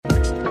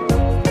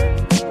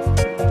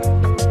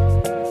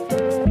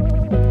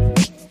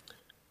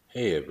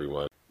Hey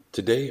everyone.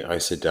 Today I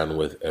sit down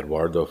with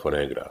Eduardo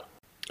Fonnegra.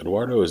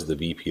 Eduardo is the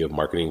VP of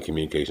Marketing and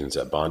Communications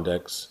at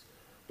Bondex,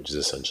 which is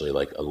essentially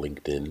like a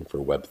LinkedIn for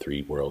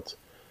Web3 world,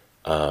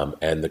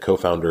 and the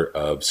co-founder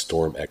of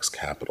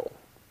StormCapital.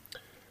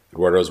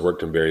 Eduardo has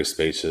worked in various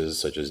spaces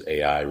such as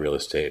AI, real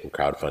estate, and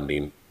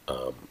crowdfunding,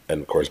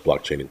 and of course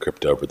blockchain and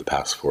crypto over the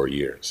past 4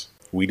 years.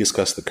 We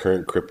discuss the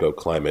current crypto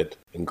climate,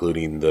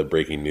 including the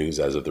breaking news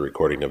as of the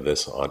recording of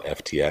this on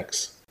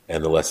FTX,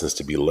 and the lessons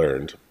to be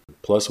learned.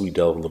 Plus, we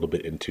delve a little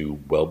bit into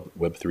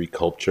Web3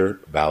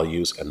 culture,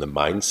 values, and the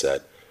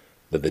mindset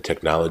that the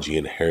technology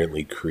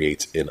inherently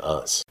creates in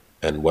us,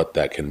 and what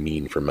that can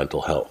mean for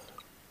mental health.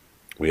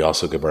 We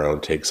also give our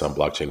own takes on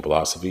blockchain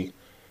philosophy,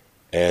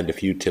 and a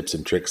few tips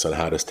and tricks on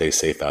how to stay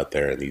safe out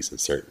there in these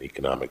uncertain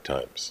economic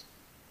times.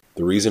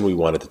 The reason we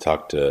wanted to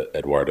talk to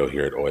Eduardo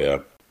here at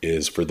Oya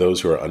is for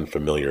those who are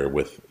unfamiliar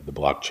with the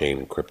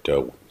blockchain,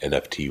 crypto,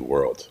 NFT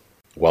world.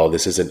 While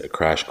this isn't a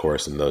crash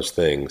course in those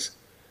things,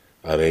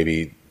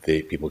 maybe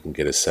people can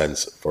get a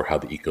sense for how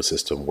the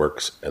ecosystem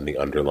works and the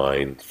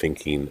underlying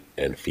thinking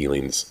and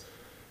feelings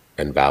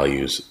and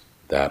values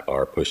that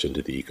are pushed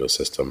into the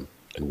ecosystem,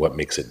 and what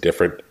makes it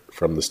different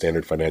from the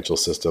standard financial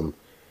system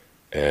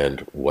and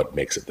what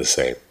makes it the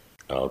same.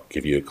 I'll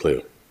give you a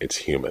clue. It's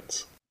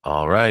humans.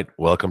 All right.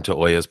 Welcome to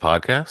Oya's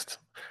podcast.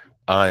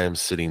 I am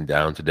sitting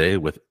down today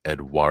with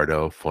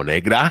Eduardo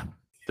Fonnegra.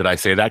 Did I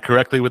say that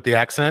correctly with the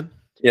accent?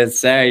 Yes,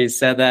 sir. You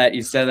said that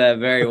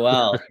very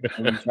well.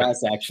 I'm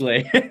impressed,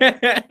 actually.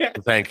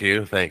 Thank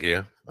you.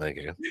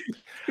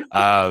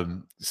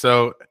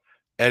 So,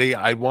 Eddie,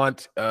 I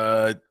want,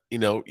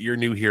 you're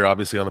new here,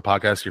 obviously, on the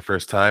podcast, your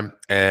first time.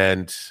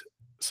 And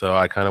so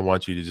I kind of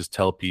want you to just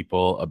tell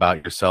people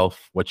about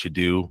yourself, what you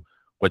do,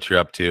 what you're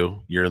up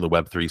to. You're in the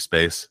Web3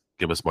 space.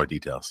 Give us more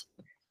details.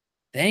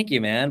 Thank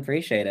you, man.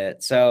 Appreciate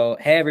it. So,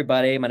 hey,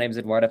 everybody. My name is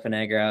Eduardo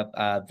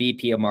Fonnegra,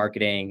 VP of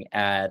Marketing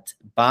at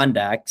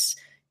Bondex,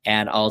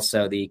 and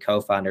also the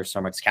co-founder of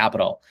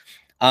StormCapital.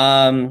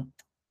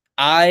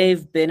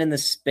 I've been in the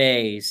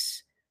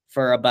space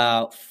for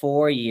about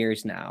 4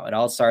 years now. It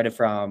all started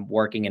from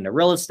working into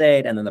real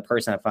estate, and then the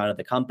person that founded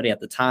the company at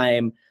the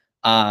time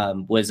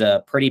was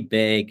a pretty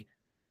big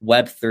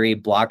Web3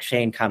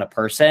 blockchain kind of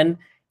person.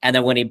 And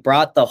then when he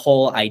brought the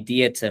whole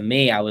idea to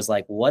me, I was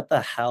like, what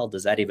the hell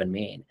does that even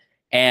mean?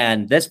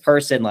 And this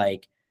person,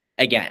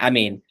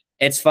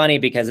 it's funny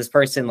because this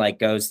person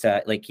goes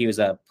to, he was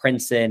a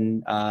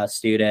Princeton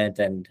student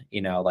and,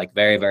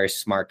 very, very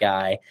smart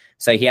guy.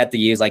 So he had to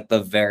use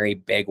the very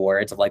big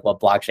words of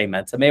what blockchain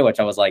meant to me, which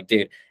I was like,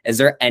 dude, is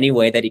there any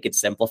way that he could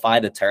simplify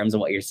the terms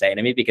of what you're saying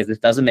to me? Because it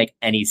doesn't make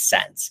any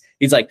sense.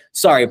 He's like,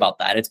 sorry about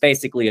that. It's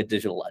basically a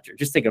digital ledger.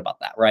 Just thinking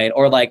about that, right?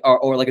 Or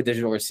a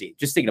digital receipt.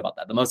 Just thinking about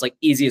that. The most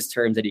easiest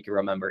terms that you can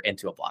remember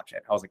into a blockchain.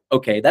 I was like,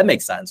 okay, that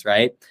makes sense,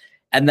 right?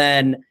 And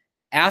then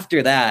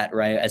after that,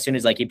 right, as soon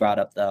as he brought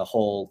up the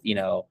whole,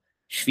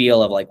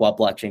 spiel of what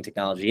blockchain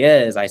technology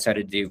is, I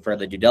started to do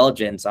further due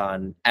diligence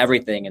on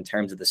everything in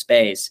terms of the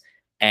space.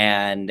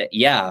 And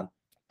yeah,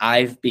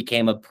 I've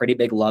became a pretty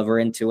big lover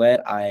into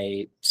it.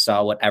 I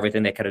saw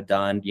everything they could have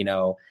done,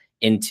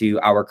 into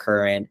our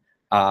current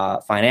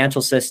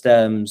financial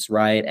systems,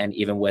 right? And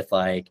even with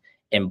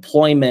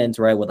employment,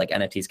 right? What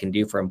NFTs can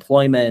do for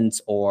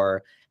employment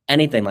or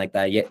anything like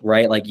that,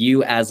 right?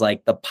 You as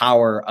the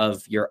power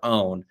of your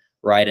own,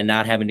 right? And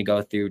not having to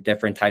go through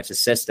different types of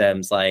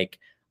systems,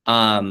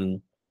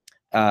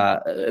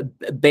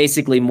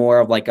 basically more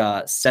of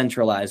a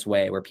centralized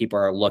way where people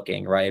are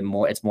looking, right?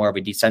 It's more of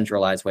a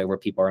decentralized way where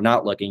people are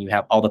not looking. You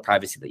have all the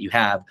privacy that you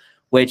have,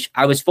 which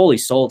I was fully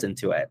sold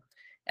into it.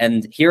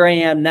 And here I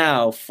am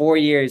now, 4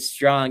 years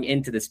strong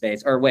into the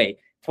space,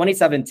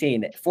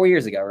 2017, 4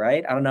 years ago,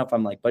 right? I don't know if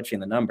I'm butchering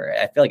the number.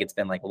 I feel like it's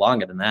been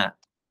longer than that.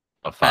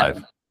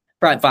 Five.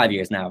 Probably 5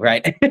 years now,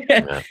 right?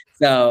 Yeah.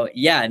 So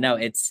yeah, no,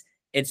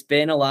 it's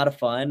been a lot of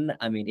fun.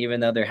 I mean,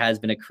 even though there has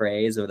been a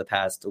craze over the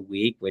past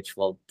week, which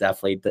we'll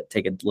definitely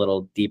take a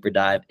little deeper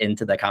dive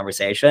into the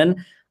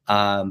conversation,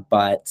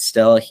 but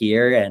still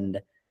here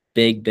and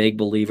big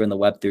believer in the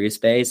Web3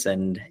 space.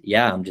 And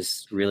yeah, I'm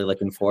just really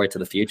looking forward to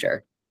the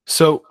future.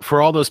 So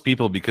for all those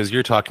people, because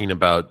you're talking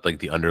about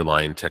the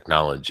underlying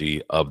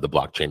technology of the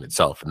blockchain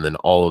itself, and then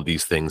all of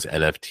these things,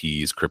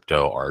 NFTs,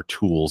 crypto, are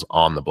tools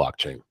on the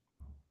blockchain.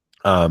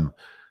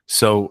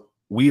 So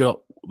we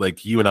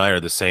you and I are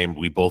the same.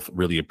 We both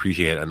really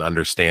appreciate and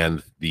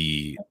understand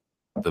the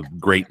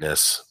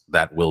greatness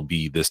that will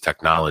be this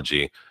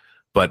technology.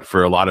 But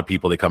for a lot of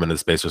people, they come into the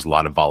space, there's a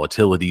lot of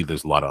volatility,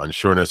 there's a lot of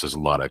unsureness, there's a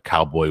lot of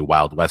cowboy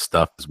Wild West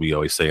stuff, as we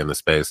always say in the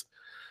space.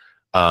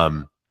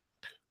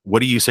 What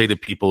do you say to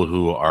people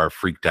who are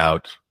freaked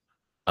out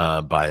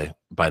by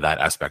that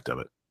aspect of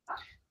it?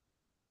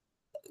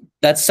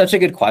 That's such a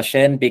good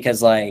question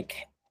because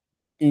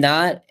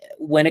not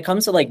when it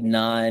comes to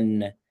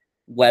non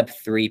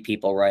Web3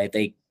 people, right?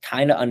 They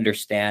kind of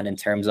understand in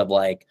terms of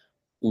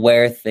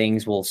where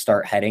things will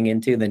start heading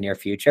into the near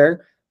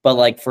future.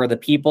 But for the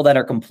people that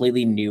are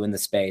completely new in the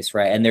space,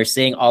 right? And they're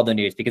seeing all the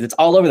news because it's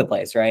all over the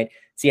place, right?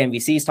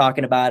 CNBC is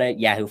talking about it.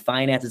 Yahoo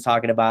Finance is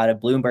talking about it.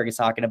 Bloomberg is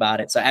talking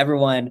about it. So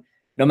everyone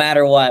no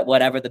matter what,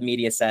 whatever the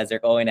media says, they're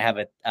going to have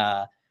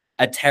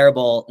a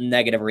terrible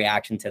negative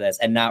reaction to this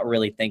and not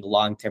really think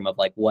long-term of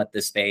like what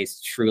the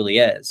space truly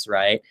is,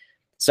 right?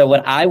 So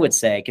what I would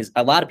say, because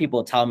a lot of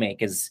people tell me,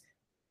 because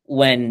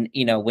when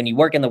you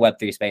work in the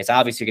Web3 space,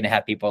 obviously you're going to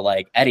have people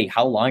like, Eddie,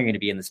 how long are you going to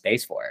be in the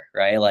space for,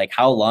 right? Like,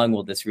 how long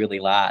will this really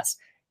last?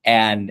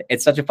 And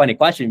it's such a funny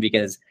question,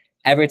 because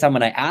every time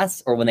when they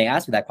ask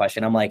me that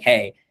question, I'm like,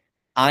 hey,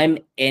 I'm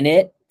in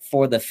it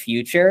for the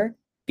future,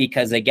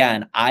 because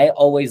again, I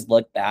always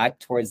look back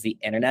towards the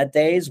internet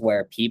days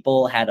where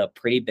people had a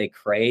pretty big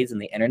craze in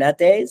the internet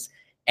days,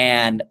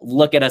 and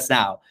look at us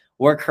now.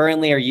 We're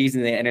currently are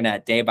using the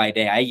internet day by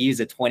day. I use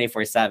it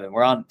 24/7.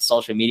 We're on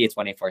social media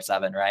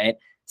 24/7, right?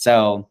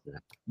 So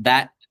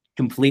that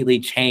completely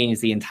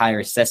changed the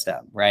entire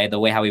system, right? The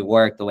way how we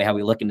work, the way how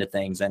we look into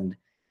things and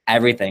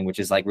everything, which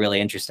is like really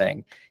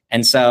interesting.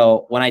 And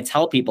so when I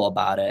tell people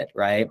about it,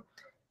 right,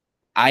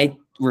 I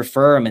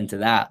refer them into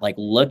that, like,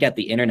 look at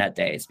the internet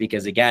days,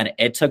 because again,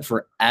 it took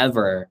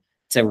forever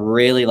to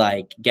really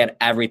like get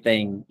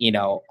everything,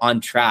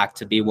 on track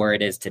to be where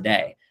it is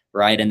today,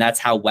 right? And that's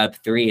how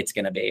Web3 it's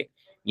going to be.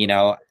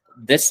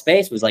 This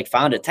space was like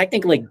founded,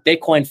 technically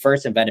Bitcoin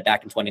first invented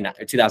back in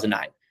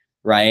 2009,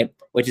 right?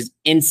 Which is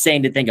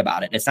insane to think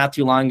about it. It's not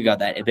too long ago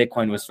that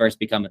Bitcoin was first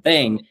become a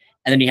thing.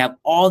 And then you have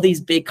all these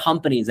big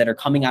companies that are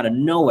coming out of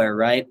nowhere,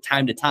 right?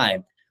 Time to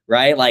time,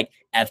 right? Like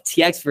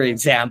FTX, for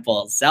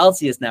example,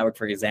 Celsius Network,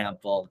 for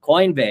example,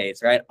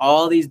 Coinbase, right?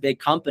 All these big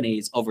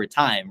companies over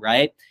time,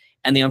 right?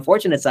 And the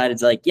unfortunate side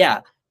is like,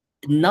 yeah,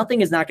 nothing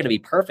is not going to be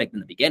perfect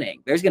in the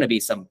beginning. There's going to be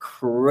some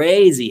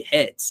crazy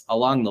hits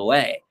along the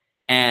way.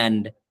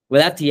 And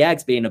with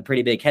FTX being a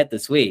pretty big hit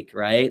this week,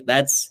 right?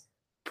 That's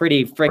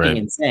pretty freaking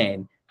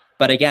insane.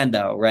 But again,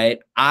 though, right,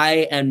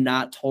 I am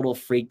not total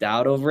freaked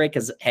out over it,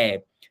 because, hey,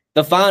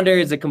 the founder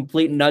is a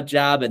complete nut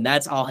job, and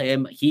that's all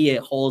him. He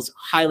holds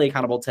highly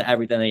accountable to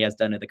everything that he has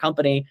done in the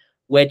company,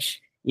 which,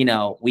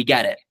 we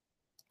get it.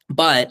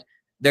 But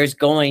there's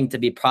going to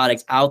be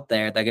products out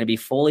there that are going to be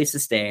fully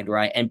sustained,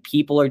 right? And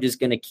people are just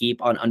going to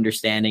keep on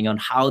understanding on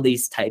how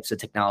these types of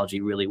technology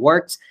really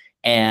works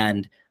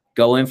and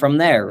go in from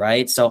there,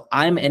 right? So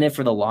I'm in it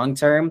for the long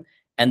term.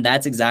 And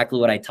that's exactly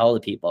what I tell the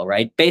people,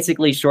 right?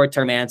 Basically,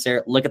 short-term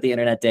answer, look at the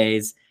internet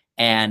days,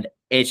 and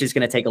it's just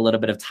going to take a little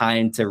bit of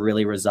time to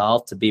really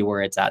resolve to be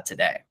where it's at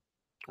today.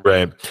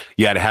 Right.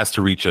 Yeah, it has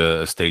to reach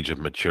a stage of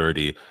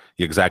maturity.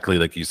 Exactly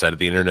like you said, at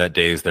the internet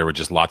days, there were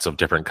just lots of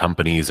different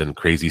companies and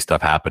crazy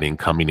stuff happening,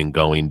 coming and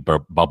going,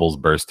 bubbles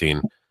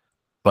bursting.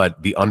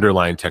 But the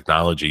underlying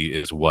technology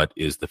is what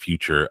is the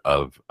future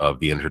of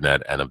the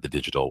internet and of the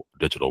digital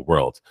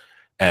world.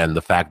 And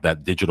the fact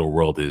that digital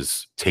world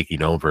is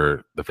taking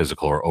over the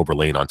physical or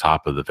overlaying on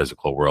top of the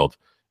physical world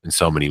in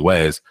so many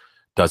ways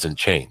doesn't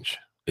change.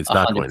 It's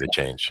not 100%. going to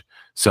change.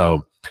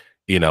 So,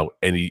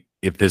 and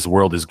if this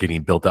world is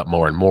getting built up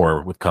more and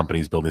more with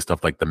companies building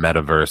stuff like the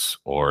metaverse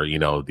or,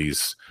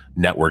 these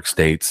network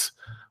states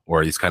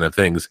or these kind of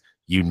things,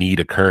 you need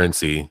a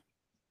currency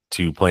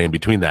to play in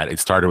between that. It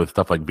started with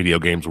stuff like video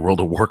games, World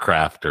of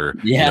Warcraft, or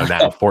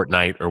now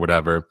Fortnite or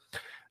whatever.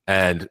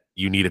 And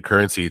you need a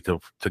currency to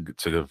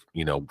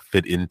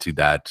fit into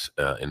that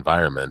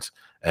environment.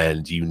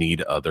 And you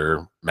need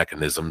other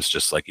mechanisms,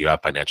 just like you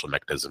have financial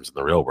mechanisms in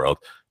the real world,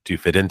 to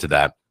fit into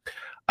that.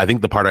 I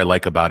think the part I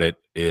like about it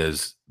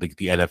is the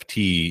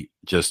NFT,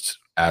 just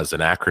as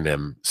an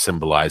acronym,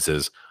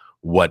 symbolizes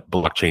what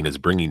blockchain is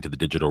bringing to the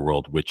digital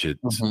world, which is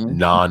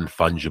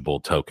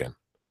non-fungible token.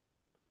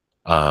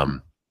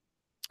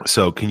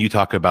 So can you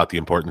talk about the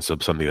importance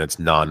of something that's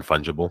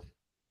non-fungible?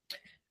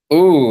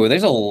 Ooh,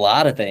 there's a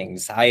lot of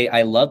things.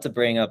 I love to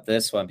bring up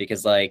this one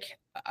because, like,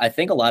 I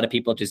think a lot of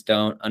people just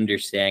don't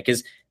understand.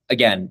 Because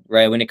again,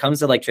 right, when it comes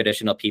to like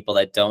traditional people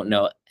that don't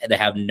know, they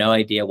have no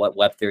idea what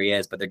Web3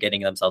 is, but they're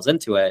getting themselves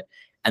into it.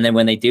 And then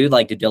when they do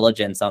like due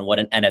diligence on what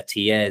an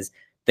NFT is,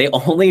 they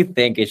only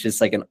think it's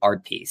just like an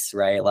art piece,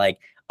 right? Like,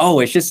 oh,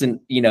 it's just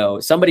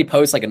somebody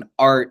posts like an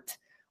art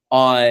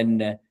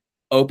on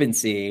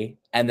OpenSea,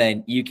 and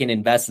then you can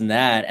invest in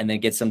that and then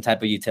get some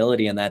type of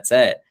utility, and that's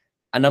it.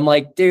 And I'm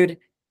like, dude,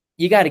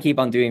 you got to keep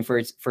on doing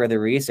further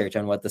research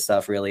on what the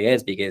stuff really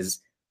is, because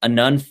a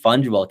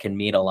non-fungible can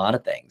mean a lot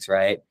of things,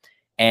 right?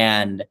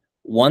 And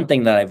one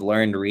thing that I've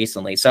learned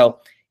recently, so,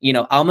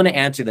 I'm going to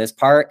answer this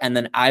part, and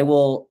then I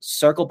will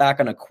circle back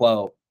on a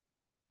quote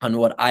on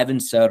what Ivan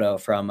Soto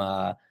from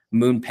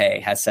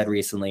MoonPay has said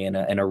recently in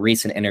a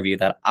recent interview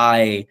that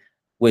I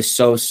was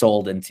so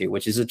sold into,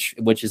 which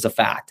is a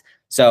fact.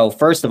 So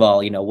first of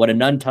all, what an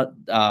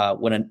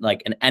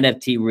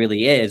NFT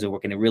really is, or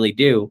what can it really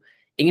do?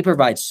 It can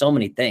provide so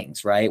many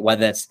things, right?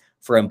 Whether it's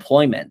for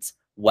employment,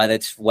 whether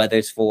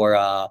it's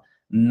for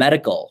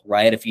medical,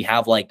 right? If you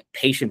have like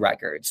patient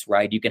records,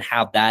 right, you can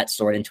have that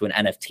stored into an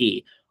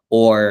NFT.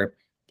 Or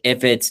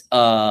if it's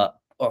or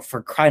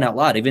for crying out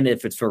loud, even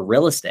if it's for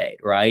real estate,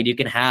 right, you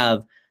can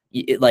have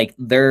like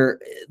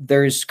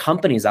there's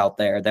companies out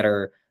there that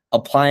are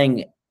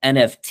applying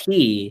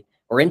NFT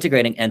or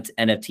integrating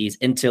NFTs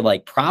into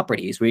like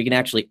properties where you can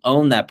actually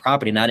own that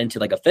property, not into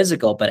like a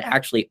physical, but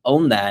actually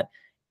own that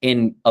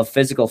in a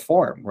physical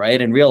form,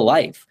 right? In real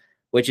life,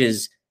 which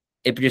is,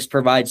 it just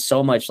provides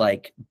so much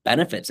like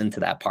benefits into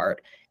that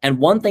part. And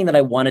one thing that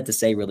I wanted to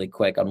say really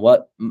quick on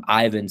what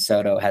Ivan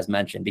Soto has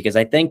mentioned, because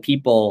I think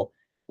people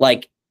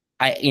like,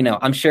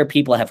 I'm sure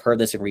people have heard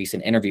this in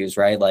recent interviews,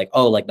 right? Like,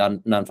 oh, like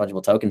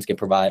non-fungible tokens can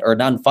provide, or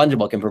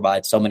non-fungible can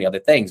provide so many other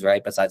things,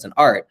 right? Besides an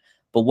art.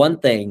 But one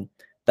thing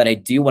that I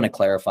do want to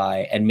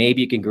clarify, and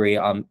maybe you can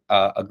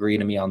agree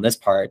to me on this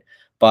part,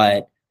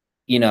 but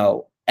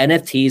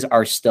NFTs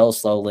are still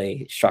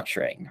slowly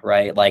structuring,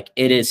 right? Like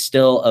it is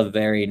still a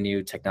very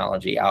new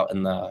technology out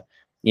in the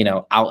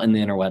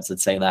interwebs,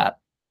 let's say that.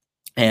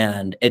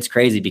 And it's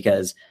crazy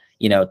because,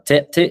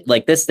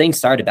 like this thing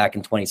started back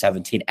in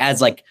 2017 as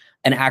like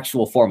an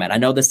actual format. I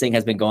know this thing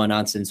has been going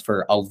on since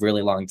for a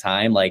really long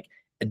time, like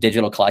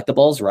digital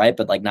collectibles, right?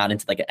 But like not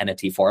into like an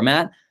NFT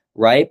format,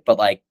 right? But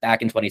like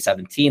back in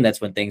 2017, that's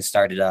when things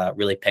started to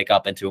really pick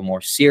up into a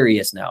more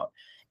serious note.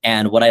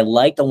 And what I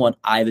liked on what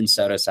Ivan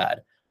Soto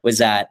said was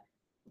that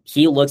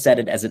he looks at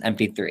it as an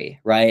MP3,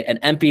 right? An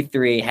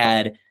MP3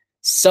 had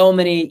so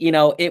many,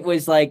 it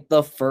was like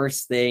the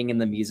first thing in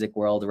the music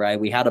world, right?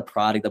 We had a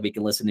product that we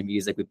can listen to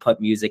music. We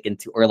put music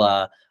into,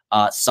 or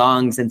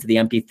songs into the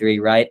MP3,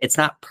 right? It's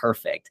not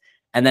perfect.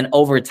 And then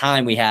over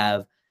time, we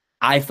have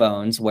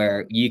iPhones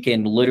where you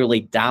can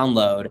literally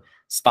download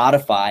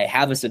Spotify,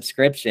 have a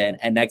subscription,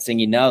 and next thing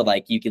you know,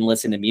 like you can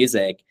listen to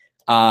music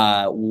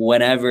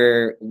when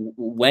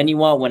you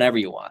want, whenever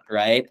you want,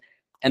 right?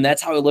 And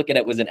that's how I look at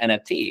it was an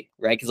NFT,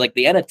 right? Because like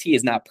the NFT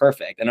is not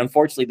perfect. And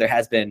unfortunately, there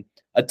has been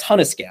a ton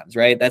of scams,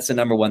 right? That's the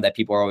number one that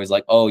people are always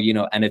like, oh,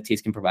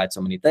 NFTs can provide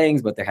so many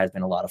things, but there has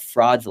been a lot of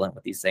fraudulent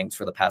with these things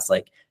for the past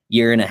like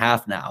year and a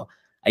half now.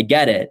 I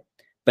get it.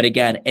 But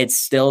again, it's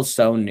still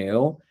so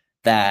new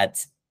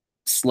that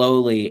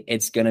slowly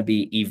it's going to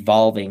be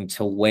evolving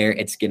to where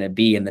it's going to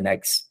be in the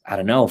next,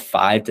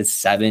 5 to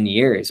 7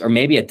 years, or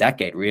maybe a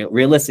decade,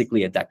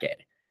 realistically a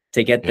decade,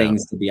 to get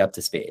things to be up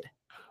to speed.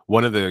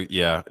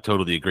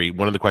 Totally agree.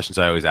 One of the questions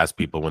I always ask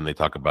people when they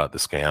talk about the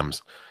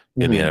scams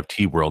in the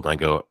NFT world, I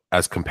go,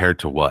 as compared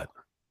to what?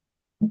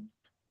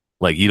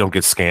 Like, you don't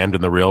get scammed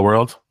in the real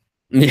world?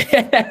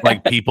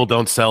 Like, people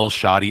don't sell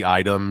shoddy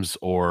items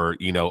or,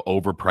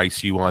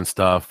 overprice you on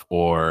stuff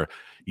or,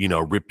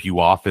 rip you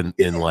off in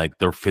like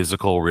their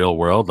physical real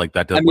world. Like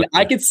that doesn't.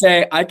 I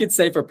could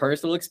say for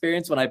personal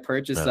experience, when I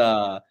purchased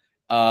a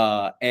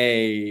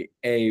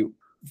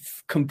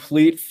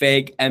complete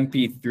fake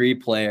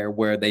MP3 player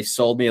where they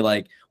sold me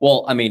I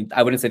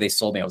wouldn't say they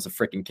sold me, I was a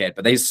freaking kid,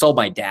 but they sold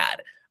my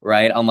dad,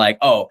 right? I'm like,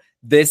 oh,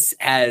 this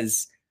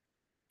has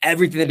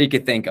everything that you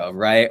could think of,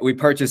 right? We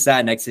purchased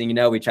that. Next thing you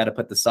know, we try to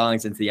put the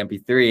songs into the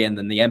MP3, and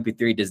then the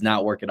MP3 does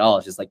not work at all.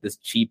 It's just like this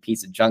cheap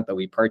piece of junk that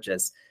we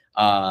purchased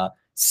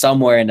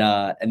somewhere in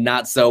a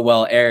not so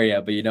well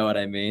area, but you know what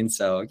I mean?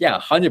 So yeah,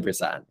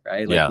 100%,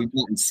 right? Like we've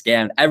gotten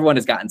scammed. Everyone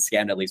has gotten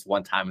scammed at least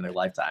one time in their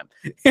lifetime.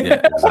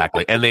 Yeah,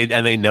 exactly. And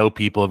they know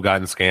people have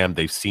gotten scammed.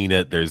 They've seen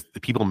it. There's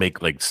people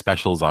make like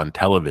specials on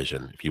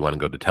television, if you want to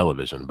go to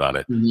television, about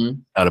it,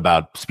 and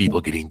about people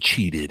getting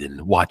cheated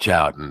and watch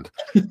out. And,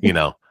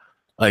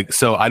 like,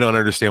 so I don't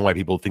understand why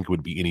people think it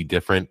would be any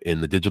different in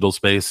the digital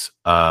space.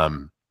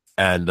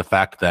 And the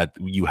fact that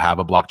you have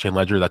a blockchain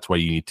ledger, that's why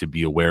you need to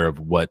be aware of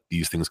what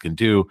these things can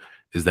do,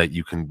 is that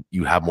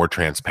you have more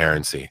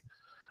transparency.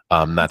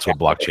 That's what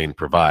blockchain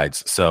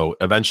provides. So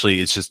eventually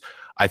it's just,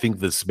 I think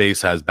the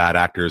space has bad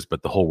actors,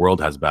 but the whole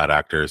world has bad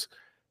actors.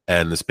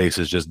 And the space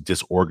is just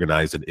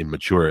disorganized and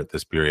immature at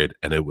this period,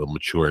 and it will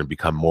mature and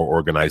become more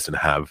organized and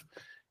have,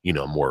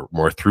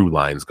 more through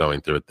lines going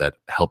through it that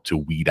help to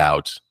weed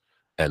out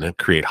and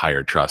create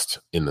higher trust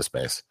in the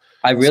space.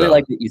 I really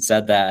like that you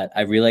said that.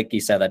 I really like you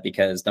said that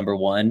because, number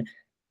one,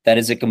 that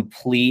is a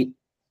complete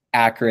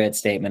accurate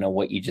statement of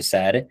what you just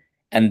said.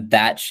 And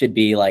that should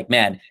be like,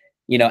 man,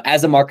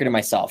 as a marketer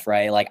myself,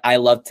 right? Like I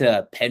love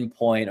to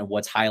pinpoint of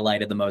what's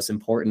highlighted, the most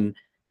important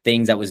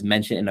things that was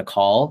mentioned in a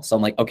call. So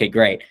I'm like, okay,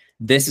 great.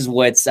 This is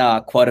what's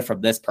quoted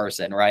from this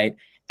person, right?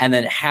 And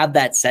then have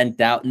that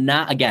sent out.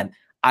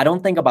 I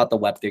don't think about the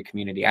Web3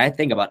 community. I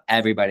think about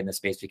everybody in the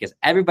space, because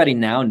everybody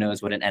now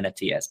knows what an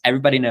NFT is.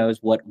 Everybody knows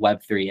what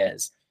Web3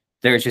 is.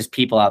 There's just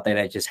people out there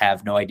that just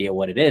have no idea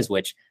what it is,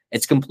 which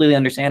it's completely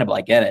understandable.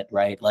 I get it,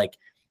 right? Like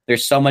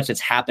there's so much that's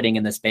happening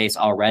in the space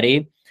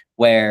already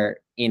where,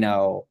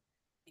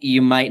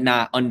 you might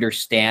not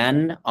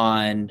understand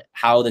on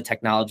how the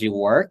technology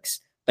works.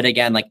 But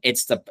again, like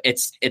it's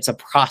a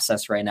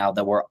process right now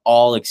that we're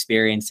all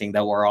experiencing,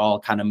 that we're all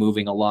kind of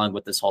moving along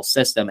with this whole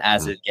system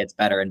as it gets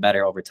better and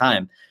better over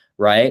time,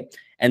 right?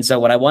 And so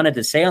what I wanted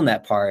to say on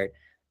that part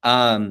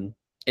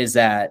is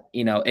that,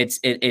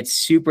 it's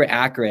super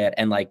accurate,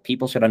 and like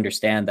people should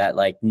understand that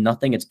like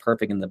nothing is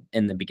perfect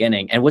in the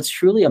beginning. And what's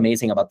truly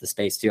amazing about the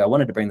space too, I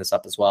wanted to bring this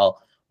up as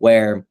well,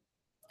 where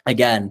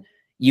again,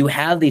 you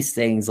have these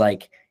things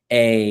like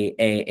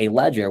a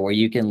ledger where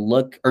you can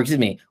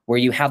where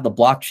you have the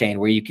blockchain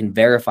where you can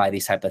verify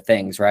these type of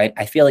things, right?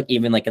 I feel like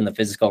even like in the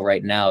physical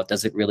right now, it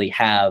doesn't really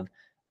have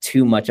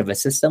too much of a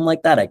system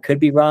like that. I could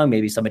be wrong.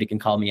 Maybe somebody can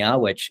call me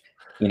out, which,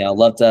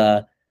 love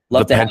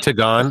Love to have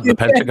The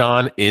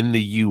Pentagon in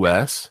the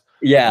US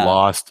yeah.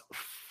 lost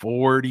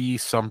 40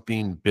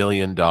 something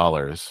billion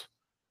dollars,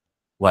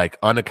 like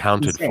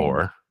unaccounted Insane.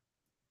 for.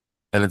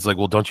 And it's like,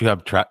 well, don't you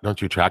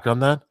track on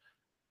that?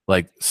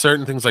 Like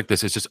certain things like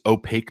this, it's just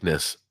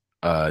opaqueness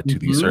to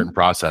these certain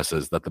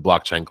processes that the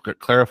blockchain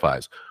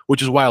clarifies,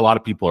 which is why a lot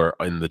of people are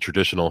in the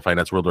traditional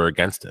finance world are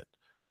against it.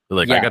 They're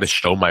like, I got to Yes.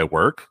 show my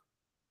work.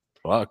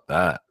 Fuck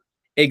that.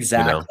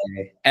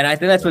 Exactly. And I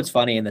think that's Yeah. what's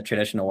funny in the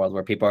traditional world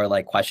where people are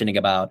like questioning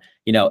about,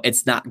 you know,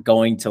 it's not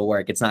going to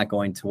work. It's not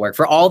going to work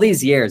for all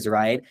these years,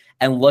 right?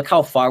 And look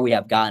how far we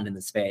have gotten in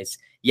the space.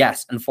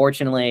 Yes,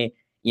 unfortunately,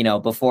 you know,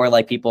 before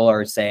like people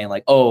are saying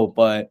like, oh,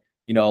 but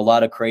you know, a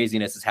lot of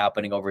craziness is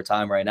happening over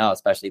time right now,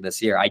 especially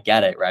this year. I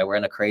get it, right? We're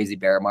in a crazy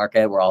bear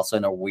market. We're also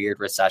in a weird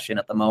recession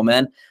at the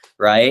moment,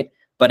 right?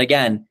 But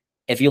again,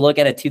 if you look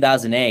at it,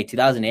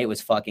 2008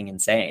 was fucking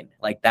insane.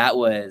 Like that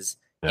was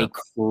a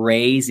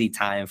crazy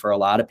time for a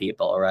lot of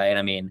people, right?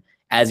 I mean,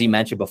 as you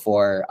mentioned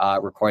before,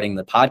 recording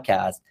the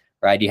podcast,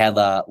 right? You had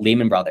the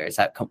Lehman Brothers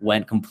that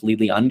went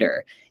completely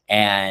under,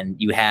 and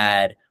you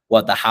had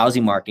the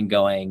housing market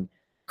going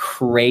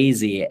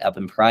crazy up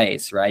in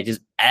price, right?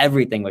 Just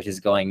everything was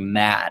just going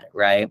mad,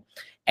 right?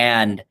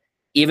 And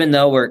even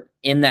though we're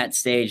in that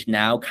stage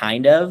now,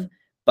 kind of,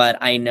 but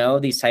I know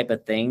these type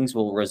of things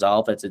will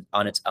resolve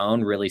on its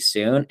own really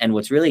soon. And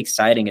what's really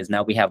exciting is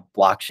now we have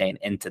blockchain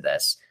into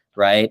this,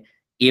 right?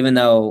 Even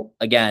though,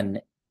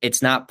 again,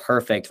 it's not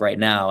perfect right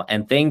now,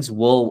 and it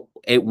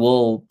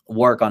will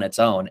work on its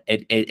own.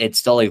 It's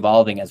still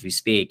evolving as we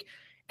speak.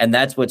 And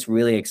that's what's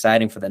really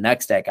exciting for the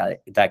next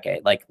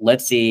decade. Like,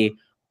 let's see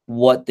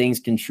what things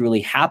can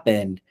truly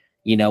happen,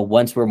 you know,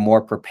 once we're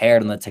more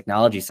prepared on the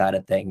technology side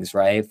of things,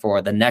 right?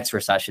 For the next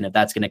recession, if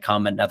that's going to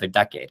come another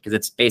decade, because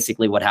it's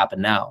basically what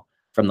happened now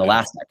from the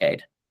last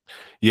decade.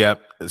 Yeah.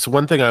 So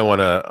one thing I want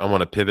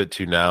to pivot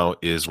to now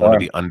is one of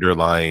the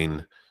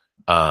underlying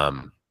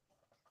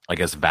I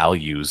guess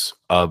values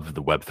of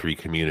the Web3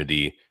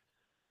 community,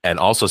 and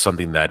also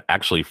something that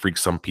actually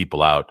freaks some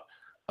people out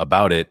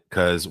about it.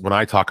 Because when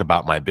I talk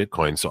about my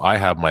Bitcoin, so I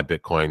have my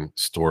Bitcoin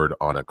stored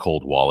on a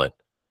cold wallet.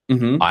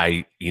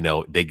 They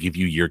give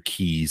you your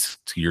keys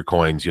to your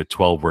coins, your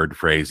 12-word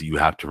phrase that you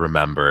have to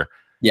remember.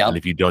 Yeah. And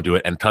if you don't do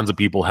it, and tons of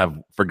people have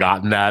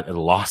forgotten that and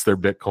lost their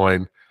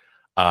Bitcoin.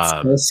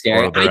 So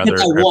scary. I did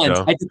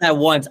that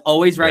once.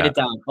 Always write it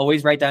down.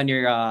 Always write down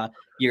your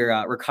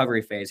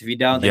recovery phase. If you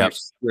don't, then you're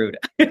screwed.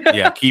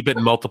 Yeah, keep it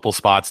in multiple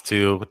spots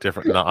too,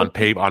 different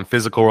on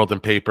physical world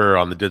and paper,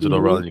 on the digital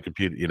world and your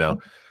computer,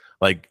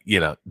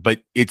 but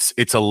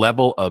it's a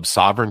level of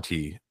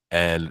sovereignty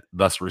and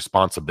thus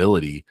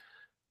responsibility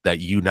that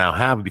you now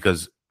have,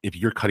 because if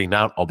you're cutting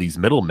out all these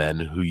middlemen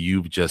who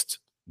you've just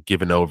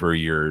given over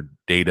your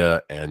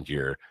data and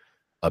your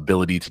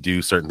ability to do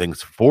certain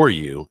things for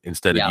you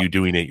instead of you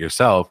doing it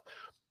yourself,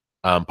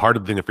 part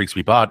of the thing that freaks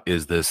people out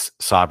is this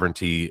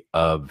sovereignty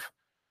of,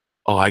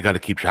 oh, I got to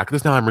keep track of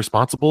this now. I'm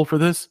responsible for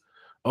this.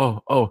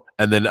 Oh.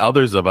 And then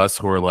others of us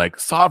who are like,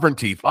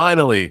 sovereignty,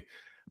 finally,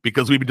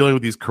 because we've been dealing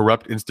with these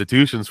corrupt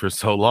institutions for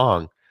so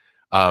long,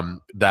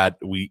 that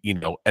we,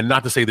 and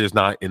not to say there's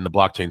not in the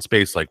blockchain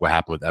space, like what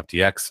happened with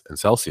FTX and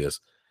Celsius.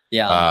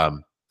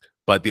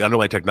 But the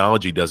underlying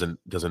technology doesn't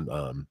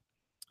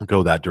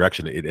go that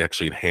direction. It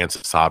actually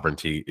enhances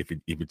sovereignty if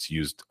it's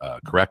used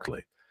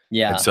correctly.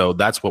 And so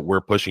that's what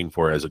we're pushing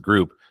for as a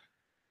group.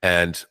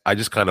 And I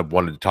just kind of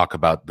wanted to talk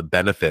about the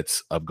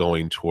benefits of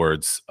going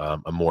towards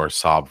a more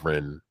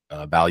sovereign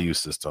value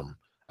system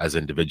as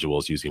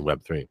individuals using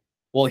Web3.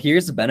 Well,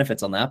 here's the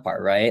benefits on that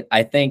part, right?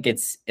 I think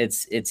it's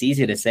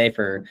easy to say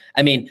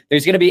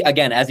there's going to be,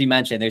 again, as you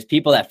mentioned, there's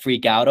people that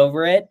freak out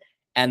over it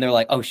and they're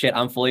like, oh shit,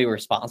 I'm fully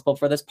responsible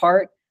for this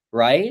part,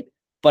 right?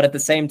 But at the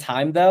same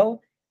time,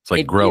 though, it's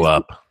like grow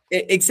up.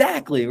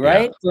 Exactly,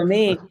 right? For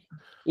me,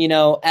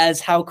 as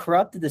how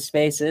corrupted the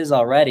space is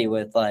already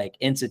with like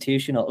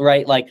institutional,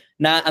 right? Like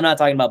I'm not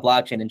talking about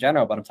blockchain in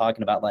general, but I'm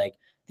talking about like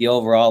the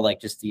overall, like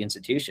just the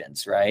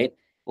institutions, right?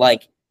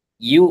 Like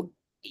you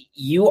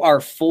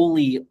are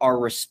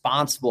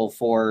responsible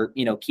for,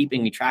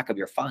 keeping track of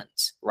your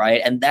funds,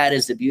 right? And that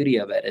is the beauty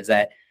of it, is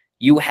that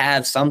you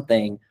have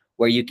something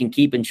where you can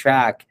keep in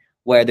track,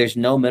 where there's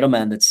no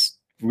middleman that's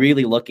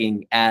really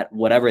looking at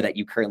whatever that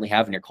you currently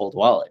have in your cold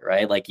wallet,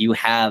 right? Like you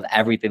have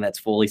everything that's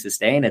fully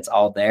sustained. It's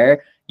all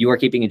there. You are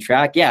keeping in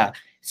track. Yeah.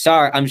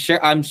 Sorry. I'm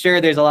sure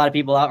there's a lot of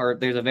people or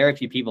there's a very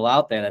few people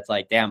out there that's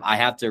like, damn, I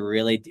have to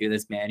really do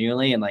this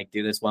manually and like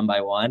do this one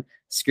by one.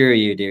 Screw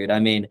you, dude.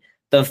 I mean,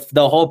 the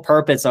whole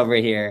purpose over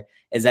here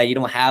is that you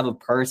don't have a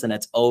person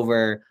that's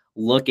over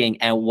looking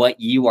at what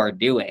you are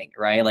doing,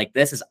 right? Like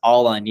this is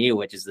all on you,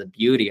 which is the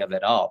beauty of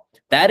it all.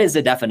 That is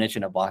the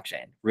definition of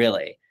blockchain,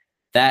 really.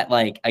 That,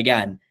 like,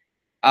 again,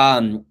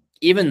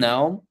 even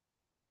though,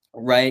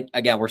 right,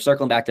 again, we're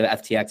circling back to the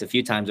FTX a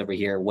few times over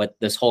here with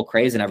this whole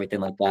craze and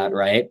everything like that,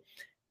 right?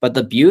 But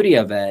the beauty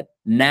of it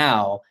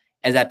now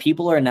is that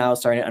people are now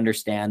starting to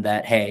understand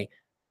that, hey,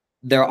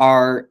 there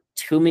are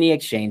too many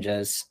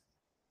exchanges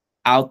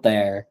out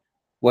there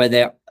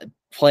where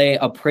play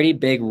a pretty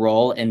big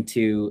role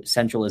into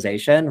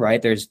centralization, right?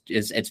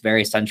 It's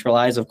very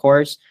centralized, of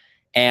course.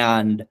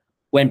 And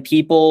when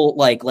people,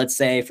 like, let's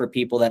say for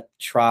people that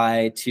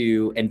try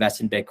to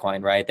invest in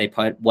Bitcoin, right? They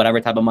put whatever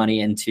type of money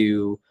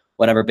into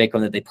whatever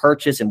Bitcoin that they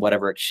purchase in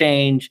whatever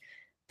exchange.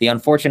 The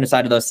unfortunate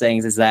side of those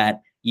things is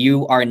that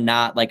you are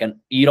not like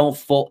you don't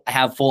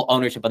have full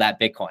ownership of that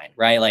Bitcoin,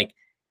 right? Like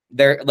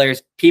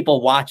there's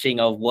people watching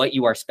of what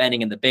you are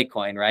spending in the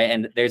Bitcoin, right?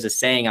 And there's a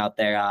saying out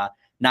there,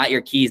 not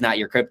your keys, not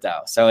your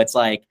crypto. So it's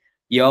like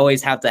you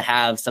always have to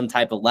have some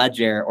type of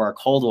ledger or a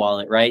cold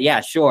wallet, right? Yeah,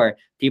 sure.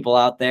 People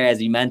out there,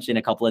 as you mentioned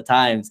a couple of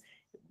times,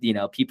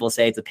 people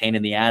say it's a pain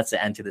in the ass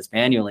to enter this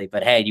manually,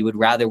 but hey, you would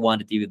rather want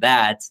to do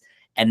that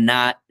and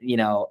not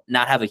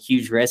have a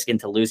huge risk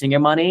into losing your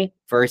money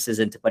versus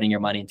into putting your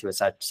money into a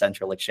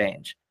central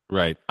exchange.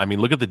 Right. I mean,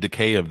 look at the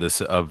decay of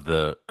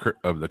the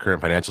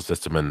current financial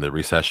system and the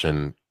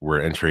recession we're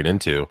entering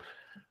into.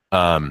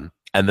 And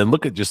then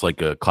look at just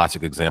like a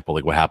classic example,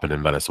 like what happened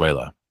in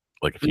Venezuela,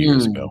 like a few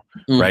years ago,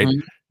 right?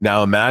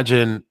 Now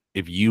imagine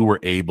if you were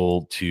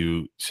able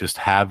to just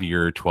have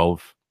your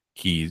 12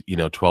 keys,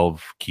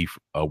 12 key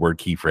word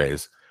key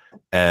phrase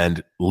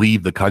and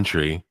leave the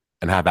country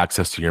and have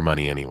access to your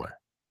money anywhere.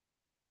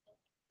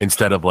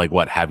 Instead of like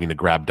having to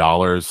grab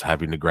dollars,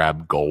 having to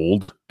grab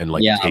gold and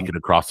take it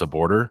across the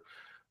border,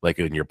 like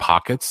in your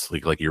pockets,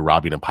 like you're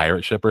robbing a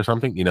pirate ship or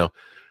something,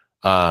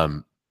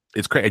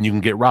 it's crazy. And you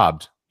can get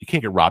robbed. You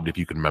can't get robbed if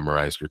you can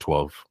memorize your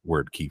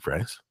 12-word key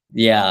phrase.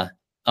 Yeah,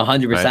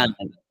 100%. Right?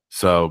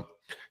 So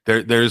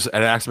there's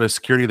an aspect of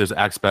security. There's an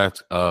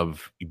aspect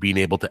of being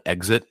able to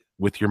exit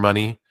with your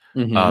money.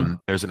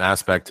 There's an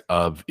aspect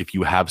of if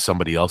you have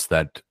somebody else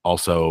that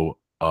also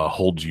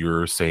holds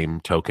your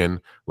same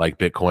token, like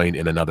Bitcoin,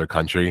 in another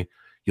country,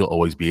 you'll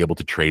always be able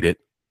to trade it.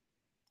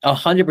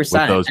 100% with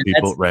those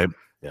people, right?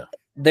 Yeah.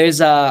 There's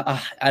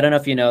I don't know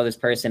if you know this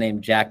person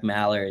named Jack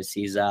Mallers.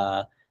 He's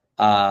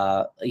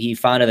he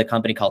founded a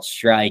company called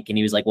Strike, and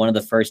he was like one of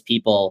the first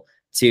people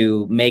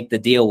to make the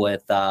deal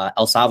with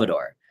El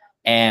Salvador.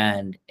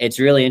 And it's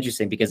really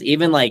interesting because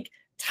even like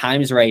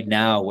times right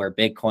now where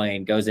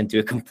Bitcoin goes into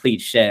a complete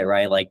shit,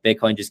 right? Like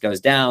Bitcoin just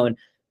goes down,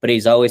 but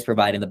he's always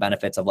providing the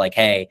benefits of like,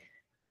 hey,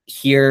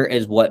 here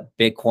is what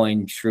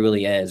Bitcoin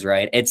truly is,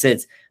 right? It's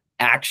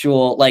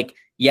actual, like,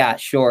 yeah,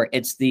 sure,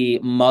 it's the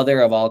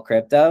mother of all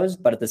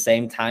cryptos, but at the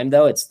same time,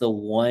 though, it's the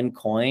one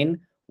coin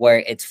where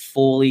it's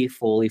fully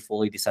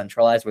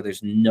decentralized, where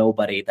there's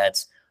nobody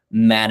that's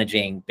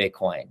managing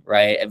Bitcoin,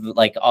 right?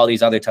 Like all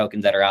these other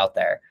tokens that are out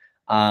there.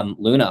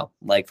 Luna,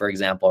 like, for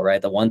example,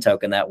 right? The one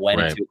token that went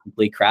into a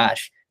complete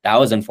crash. That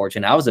was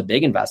unfortunate. I was a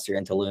big investor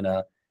into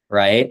Luna,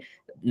 right?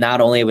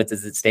 Not only with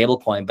its stable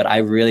coin, but I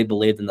really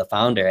believed in the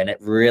founder, and it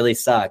really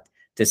sucked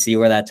to see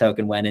where that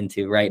token went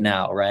into right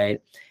now,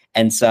 right?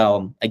 And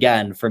so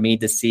again, for me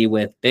to see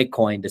with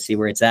Bitcoin, to see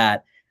where it's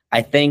at,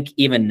 I think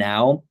even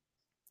now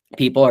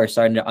people are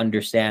starting to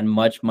understand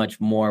much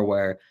more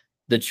where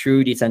the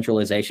true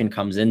decentralization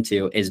comes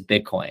into is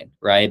Bitcoin,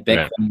 right?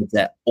 Bitcoin is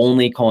the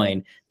only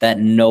coin that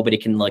nobody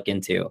can look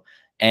into.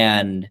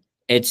 And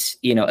it's,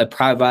 it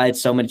provides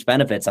so much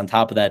benefits on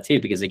top of that too,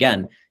 because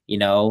again,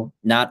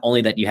 not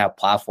only that you have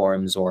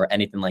platforms or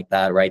anything like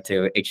that, right,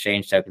 to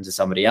exchange tokens to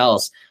somebody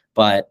else,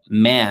 but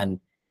man,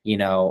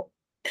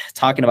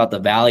 talking about the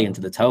value into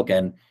the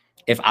token,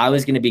 if I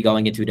was going to be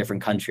going into a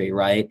different country,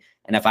 right,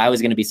 and if I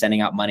was going to be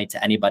sending out money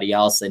to anybody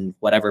else in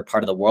whatever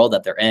part of the world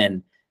that they're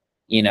in,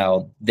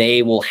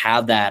 they will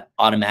have that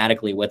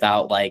automatically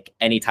without like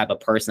any type of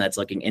person that's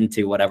looking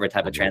into whatever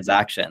type of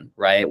transaction,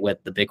 right,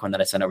 with the Bitcoin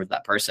that I sent over to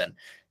that person.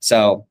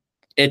 So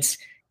it's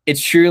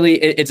truly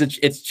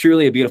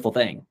a beautiful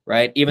thing,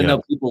 right? Even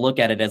though people look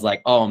at it as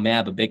like, oh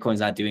man, but Bitcoin's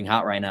not doing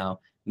hot right now.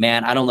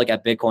 Man, I don't look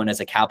at Bitcoin as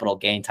a capital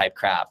gain type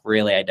crap.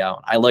 Really, I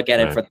don't. I look at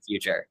it for the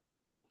future.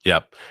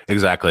 Yep,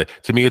 exactly.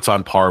 To me, it's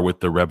on par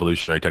with the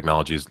revolutionary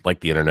technologies like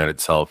the internet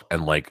itself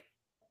and like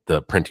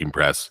the printing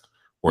press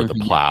or the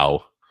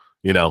plow.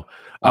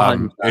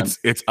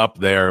 It's up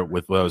there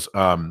with those.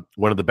 One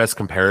of the best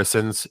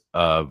comparisons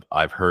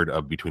I've heard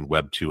of between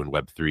Web 2 and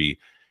Web 3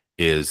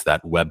 is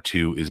that Web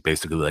 2 is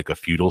basically like a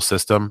feudal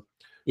system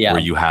where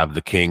you have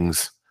the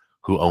kings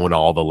who own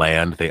all the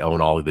land, they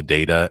own all of the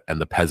data, and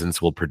the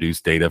peasants will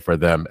produce data for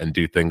them and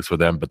do things for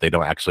them, but they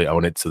don't actually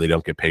own it, so they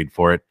don't get paid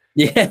for it.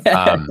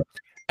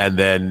 And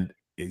then,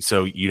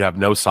 so you have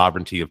no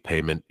sovereignty of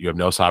payment. You have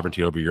no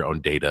sovereignty over your own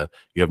data.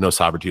 You have no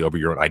sovereignty over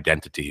your own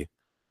identity,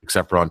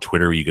 except for on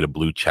Twitter, you get a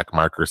blue check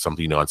mark or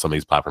something. On some of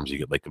these platforms, you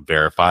get like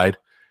verified,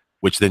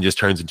 which then just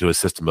turns into a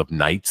system of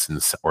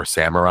knights or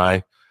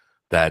samurai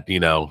that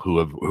who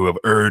have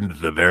earned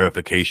the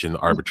verification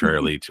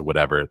arbitrarily to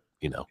whatever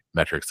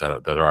metrics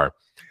that there are.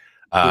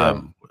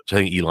 Which I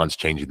think Elon's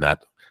changing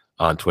that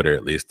on Twitter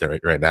at least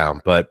right now.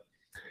 But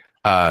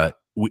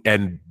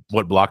and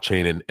what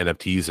blockchain and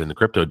NFTs and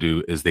crypto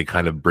do is they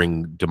kind of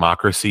bring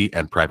democracy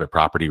and private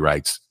property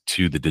rights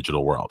to the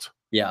digital world.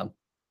 Yeah.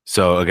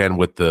 So again,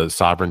 with the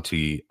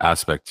sovereignty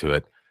aspect to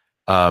it,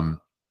 and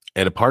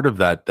a part of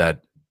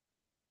that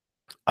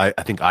I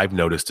think I've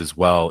noticed as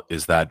well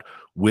is that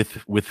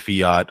with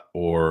fiat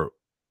or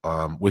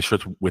with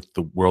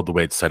the world the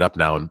way it's set up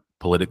now and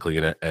politically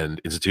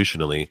and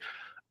institutionally,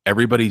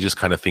 everybody just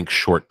kind of thinks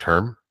short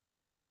term,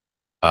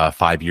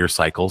 5-year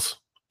cycles.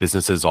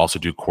 Businesses also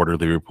do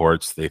quarterly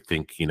reports. They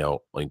think,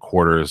 in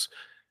quarters.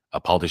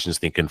 Politicians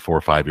think in 4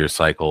 or 5-year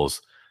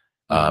cycles.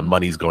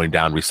 Money's going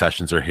down.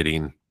 Recessions are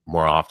hitting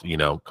more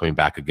often, coming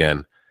back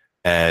again.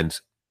 And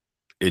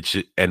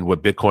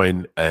what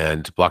Bitcoin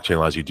and blockchain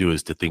allows you to do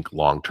is to think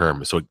long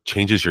term. So it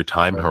changes your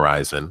time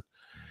horizon.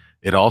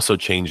 It also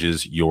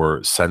changes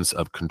your sense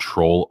of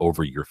control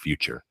over your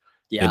future.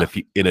 Yeah.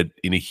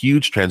 In a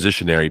huge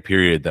transitionary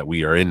period that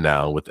we are in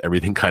now, with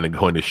everything kind of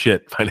going to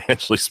shit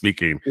financially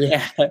speaking.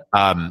 Yeah.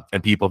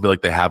 And people feel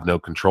like they have no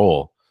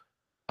control.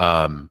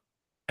 And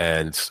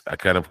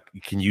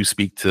can you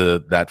speak to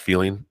that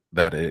feeling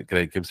that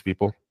it gives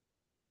people?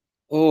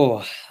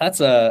 Oh, that's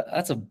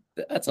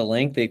a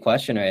lengthy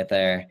question right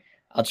there.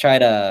 I'll try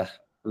to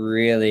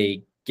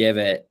really give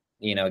it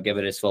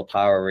its full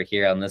power over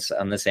here on this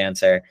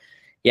answer.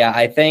 Yeah,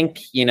 I think,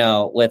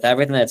 with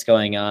everything that's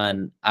going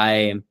on,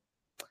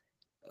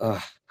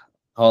 hold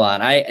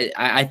on.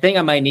 I think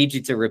I might need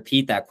you to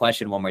repeat that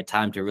question one more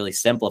time to really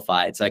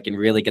simplify it so I can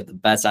really get the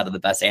best out of the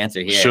best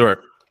answer here.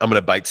 Sure. I'm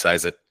going to bite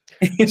size it.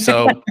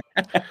 So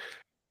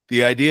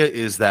the idea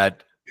is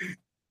that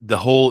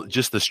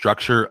just the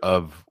structure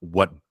of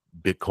what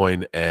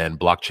Bitcoin and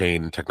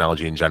blockchain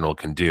technology in general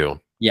can do,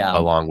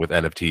 along with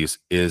NFTs,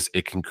 is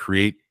it can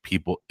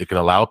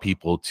allow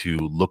people to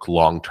look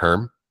long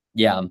term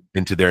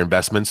into their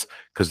investments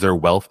because their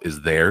wealth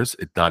is theirs.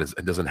 It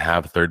doesn't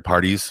have third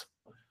parties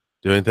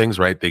doing things,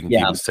 right? They can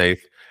keep it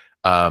safe.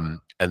 And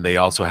they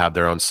also have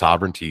their own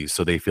sovereignty,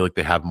 so they feel like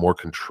they have more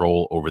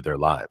control over their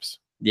lives.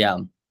 Yeah.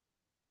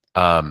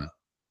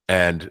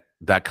 And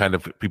that kind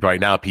of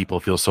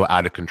people feel so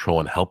out of control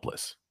and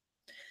helpless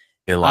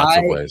in lots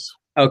of ways.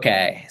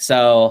 Okay.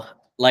 So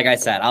like I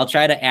said, I'll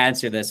try to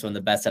answer this one the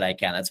best that I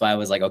can. That's why I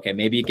was like, okay,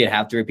 maybe you could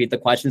have to repeat the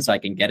question so I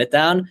can get it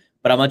down,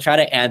 but I'm going to try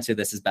to answer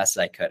this as best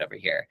as I could over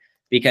here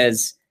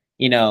because,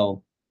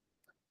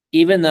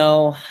 even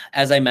though,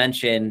 as I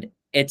mentioned,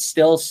 it's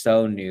still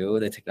so new,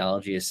 the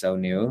technology is so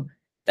new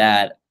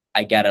that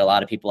I get it. A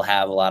lot of people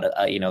have a lot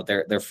of,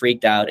 they're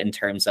freaked out in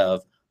terms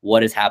of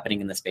what is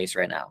happening in the space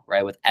right now,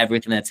 right? With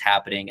everything that's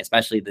happening,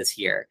 especially this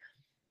year.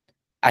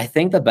 I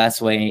think the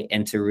best way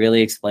into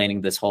really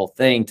explaining this whole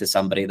thing to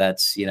somebody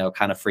that's,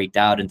 kind of freaked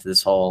out into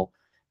this whole,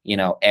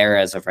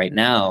 era as of right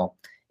now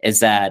is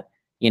that,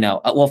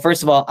 well,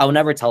 first of all, I would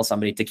never tell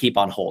somebody to keep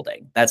on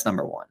holding. That's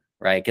number one,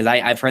 right? Because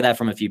I've heard that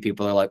from a few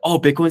people. They're like, oh,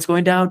 Bitcoin's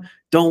going down.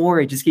 Don't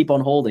worry, just keep on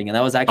holding. And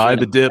that was actually buy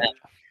the dip.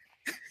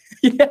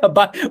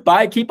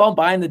 Yeah, keep on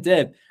buying the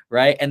dip,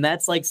 right? And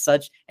that's like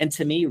and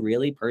to me,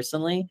 really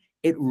personally,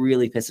 it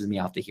really pisses me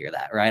off to hear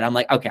that, right? I'm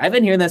like, okay, I've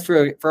been hearing this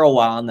for a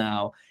while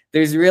now.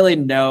 There's really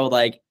no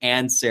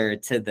answer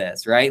to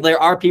this, right? There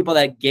are people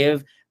that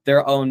give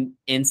their own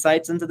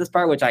insights into this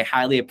part, which I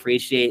highly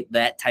appreciate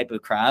that type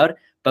of crowd.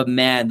 But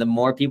man, the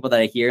more people that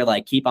I hear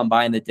keep on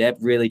buying the dip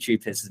really truly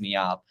pisses me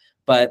off.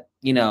 But,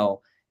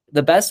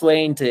 the best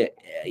way into,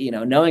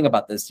 knowing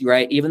about this,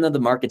 right? Even though the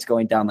market's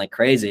going down like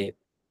crazy,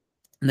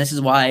 and this is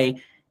why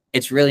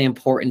it's really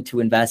important to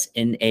invest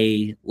in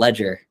a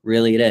ledger.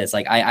 Really, it is.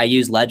 I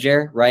use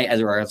Ledger, right,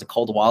 as a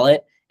cold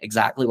wallet,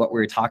 exactly what we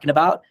were talking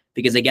about,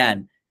 because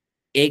again,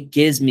 it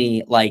gives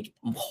me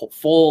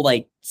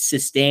full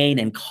sustain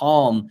and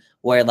calm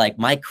where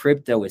my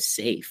crypto is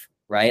safe,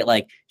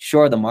 right?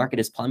 Sure, the market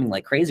is plummeting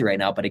like crazy right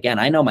now, but again,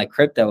 I know my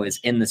crypto is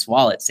in this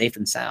wallet, safe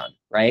and sound,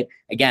 right?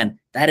 Again,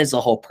 that is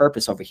the whole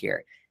purpose over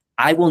here.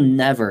 I will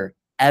never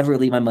ever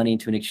leave my money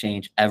into an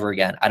exchange ever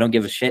again. I don't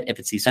give a shit if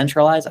it's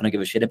decentralized. I don't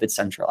give a shit if it's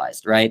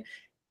centralized, right?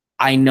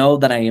 I know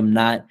that I am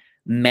not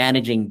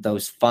managing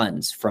those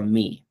funds from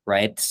me,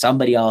 right?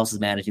 Somebody else is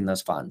managing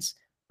those funds,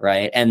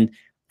 right? And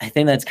I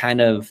think that's kind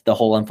of the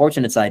whole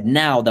unfortunate side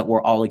now that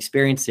we're all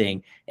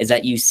experiencing is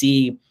that you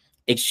see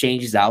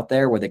exchanges out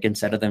there where they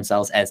consider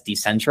themselves as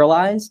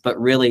decentralized, but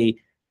really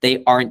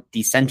they aren't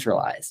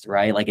decentralized,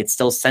 right? It's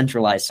still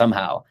centralized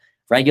somehow.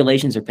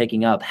 Regulations are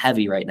picking up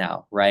heavy right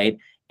now, right?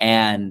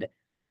 And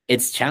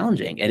it's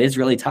challenging. It is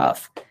really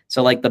tough.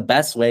 So the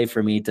best way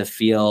for me to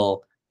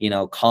feel,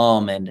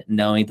 calm and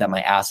knowing that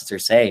my assets are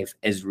safe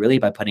is really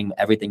by putting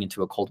everything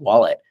into a cold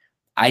wallet.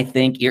 I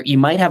think you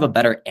might have a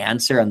better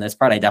answer on this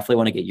part. I definitely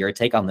want to get your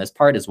take on this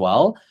part as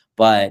well.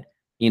 But,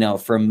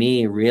 for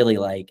me,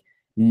 really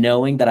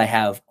knowing that I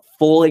have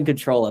full in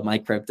control of my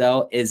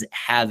crypto is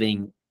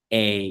having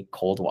a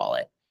cold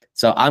wallet.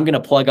 So I'm going to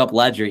plug up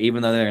Ledger,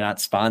 even though they're not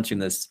sponsoring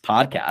this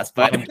podcast.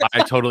 But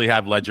I totally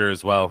have Ledger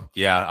as well.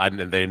 Yeah,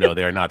 they know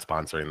they are not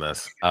sponsoring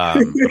this.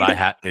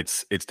 But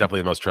it's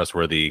definitely the most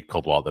trustworthy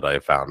cold wallet that I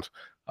have found.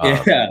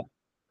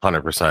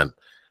 100%.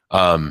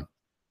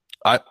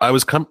 I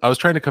was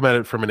trying to come at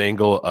it from an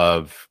angle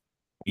of,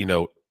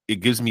 it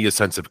gives me a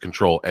sense of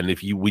control. And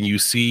when you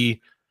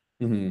see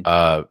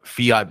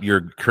fiat,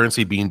 your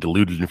currency being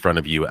diluted in front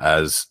of you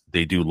as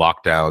they do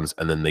lockdowns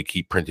and then they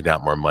keep printing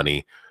out more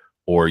money,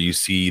 or you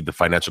see the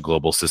financial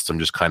global system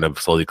just kind of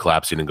slowly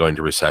collapsing and going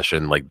to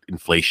recession, like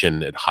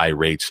inflation at high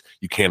rates.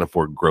 You can't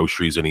afford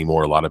groceries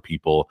anymore. A lot of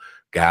people,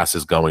 gas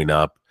is going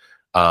up.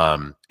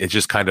 It's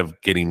just kind of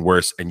getting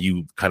worse, and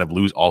you kind of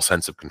lose all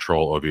sense of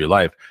control over your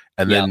life.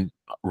 And Yep. then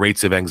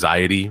rates of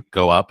anxiety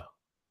go up.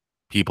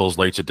 People's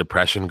rates of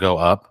depression go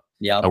up.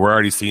 Yep. We're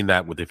already seeing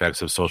that with the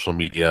effects of social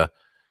media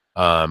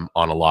on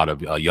a lot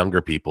of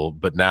younger people.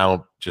 But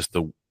now just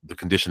the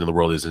condition in the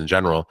world is in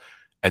general.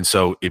 And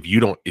so if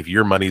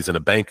your money's in a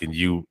bank and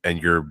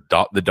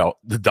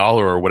the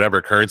dollar or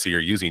whatever currency you're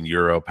using,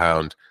 euro,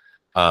 pound,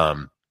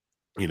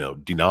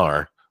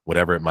 dinar,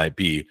 whatever it might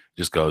be,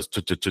 just goes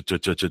cha.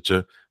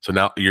 So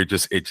now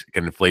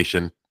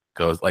inflation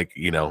goes like,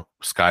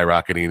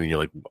 skyrocketing, and you're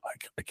like,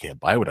 I can't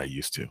buy what I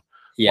used to.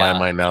 Yeah. Why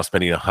am I now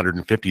spending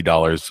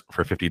 $150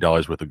 for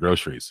 $50 worth of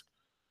groceries?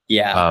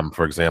 Yeah.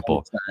 For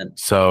example. 100%.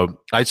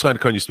 So I just wanted to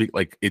come and speak,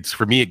 like,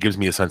 for me, it gives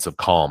me a sense of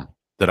calm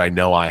that I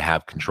know I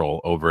have control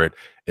over it.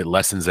 It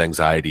lessens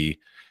anxiety.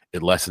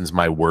 It lessens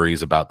my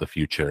worries about the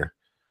future,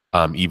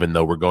 even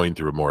though we're going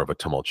through more of a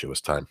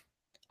tumultuous time.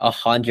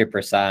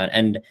 100%.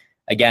 And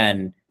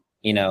again,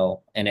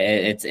 and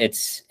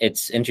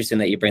it's interesting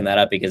that you bring that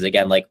up, because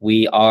again, like,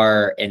 we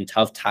are in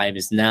tough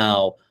times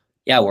now,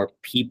 where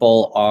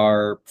people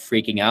are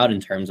freaking out in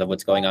terms of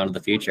what's going on in the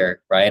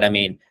future, right? I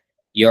mean,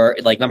 you're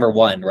like, number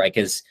one, right?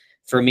 Because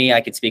for me,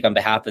 I could speak on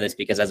behalf of this,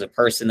 because as a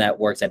person that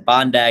works at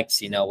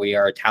Bondex, we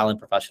are a talent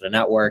professional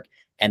network,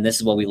 and this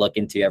is what we look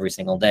into every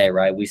single day,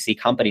 right? We see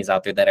companies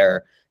out there that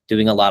are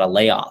doing a lot of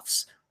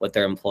layoffs with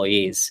their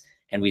employees,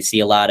 and we see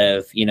a lot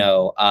of,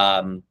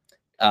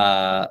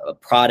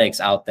 products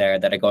out there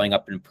that are going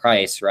up in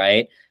price,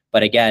 right?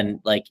 But again,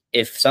 like,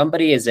 if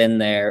somebody is in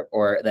there,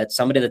 or that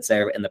somebody that's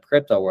there in the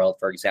crypto world,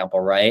 for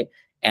example, right?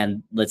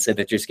 And let's say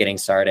they're just getting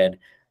started,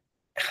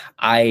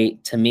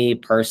 to me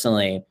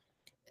personally,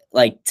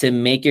 like, to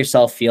make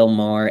yourself feel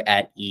more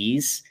at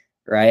ease,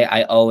 right?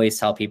 I always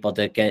tell people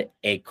to get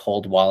a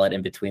cold wallet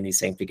in between these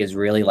things, because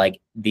really, like,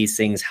 these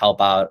things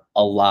help out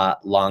a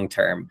lot long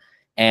term.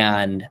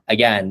 And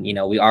again,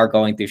 we are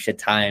going through shit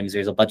times.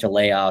 There's a bunch of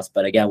layoffs,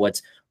 but again,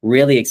 what's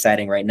really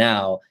exciting right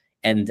now,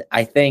 and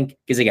I think,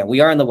 because again,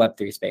 we are in the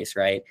Web3 space,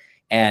 right?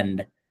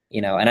 And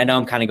and I know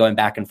I'm kind of going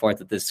back and forth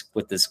with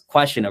this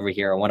question over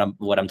here, and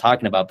what I'm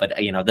talking about, but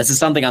this is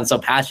something I'm so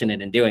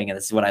passionate in doing, and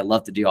this is what I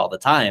love to do all the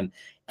time.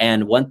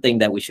 And one thing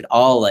that we should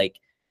all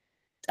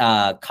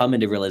come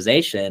into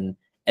realization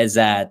is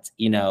that,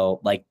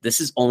 like, this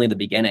is only the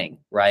beginning,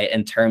 right?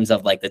 In terms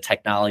of like the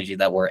technology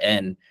that we're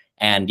in.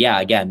 And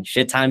again,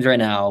 shit times right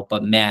now,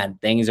 but man,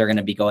 things are going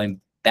to be going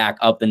back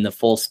up in the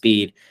full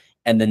speed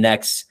in the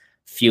next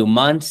few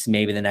months,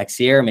 maybe the next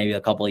year, maybe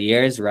a couple of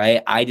years,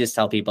 right? I just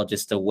tell people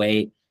just to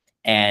wait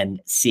and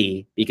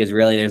see, because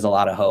really there's a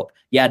lot of hope.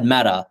 You had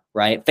Meta,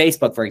 right?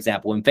 Facebook, for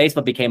example, when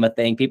Facebook became a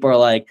thing, people are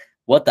like,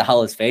 what the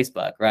hell is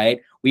Facebook,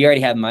 right? We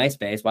already have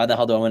MySpace. Why the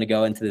hell do I want to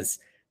go into this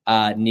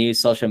new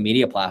social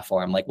media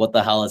platform? Like, what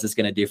the hell is this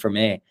going to do for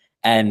me?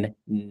 And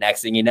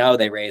next thing you know,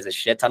 they raised a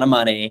shit ton of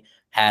money,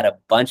 had a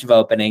bunch of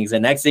openings,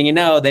 and next thing you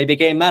know, they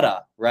became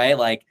Meta, right?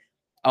 Like,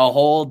 a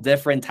whole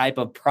different type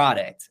of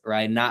product,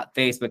 right? Not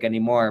Facebook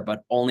anymore,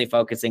 but only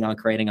focusing on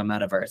creating a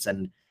metaverse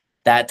and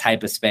that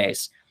type of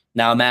space.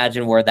 Now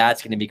imagine where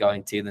that's going to be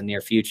going to in the near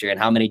future, and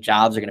how many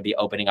jobs are going to be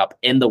opening up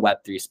in the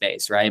Web3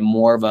 space, right?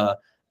 More of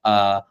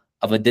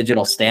a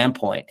digital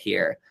standpoint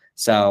here.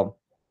 So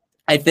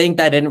I think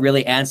that didn't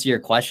really answer your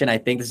question. I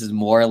think this is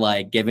more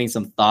like giving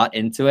some thought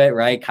into it,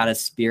 right? Kind of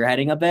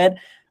spearheading a bit.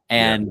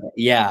 And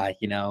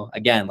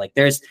again, like,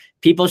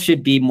 people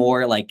should be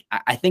more like,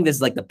 I think this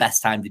is like the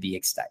best time to be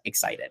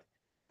excited.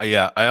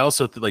 Yeah, I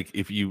also like,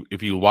 if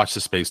you watch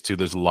the space too,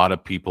 there's a lot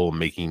of people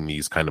making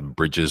these kind of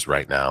bridges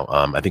right now.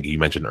 I think you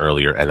mentioned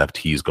earlier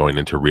NFTs going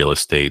into real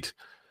estate,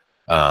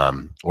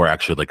 or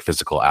actually like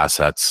physical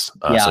assets,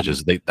 such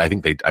as I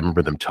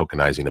remember them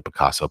tokenizing a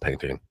Picasso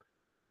painting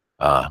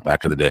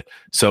back in the day.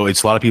 So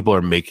it's a lot of people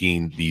are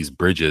making these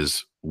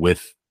bridges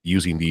with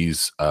using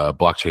these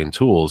blockchain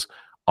tools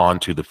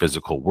onto the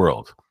physical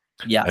world.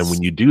 Yes. And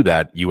when you do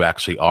that, you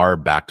actually are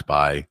backed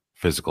by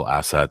physical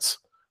assets,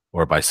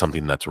 or by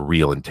something that's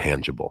real and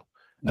tangible.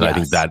 And I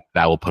think that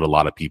will put a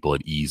lot of people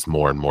at ease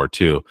more and more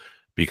too,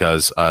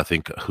 because I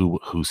think who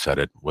said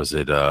it? Was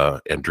it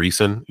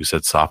Andreessen who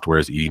said software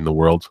is eating the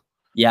world?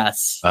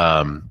 Yes.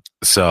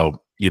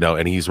 So,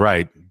 and he's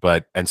right.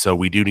 And so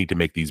we do need to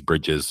make these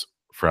bridges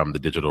from the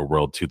digital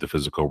world to the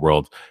physical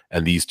world.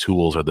 And these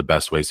tools are the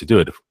best ways to do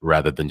it,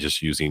 rather than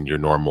just using your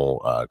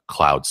normal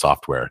cloud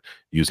software.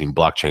 Using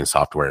blockchain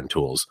software and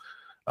tools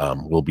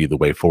will be the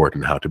way forward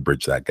in how to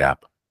bridge that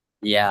gap.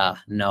 Yeah,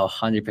 no,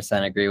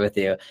 100% agree with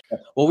you.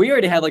 Well, we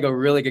already had like a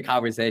really good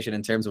conversation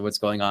in terms of what's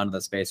going on in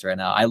the space right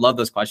now. I love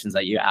those questions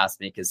that you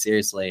asked me, because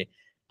seriously,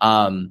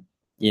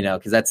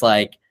 because that's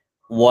like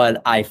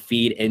what I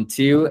feed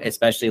into,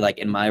 especially like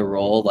in my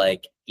role,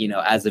 like,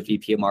 as a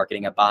VP of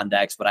marketing at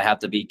Bondex, what I have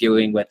to be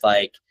doing with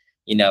like,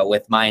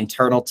 with my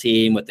internal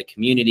team, with the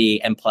community,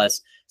 and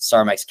plus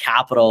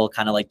StormCapital,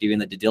 kind of like doing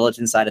the due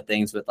diligence side of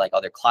things with like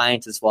other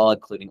clients as well,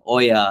 including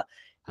Oya.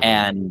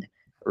 And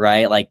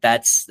right, like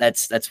that's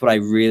what I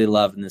really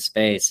love in this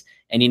space.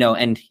 And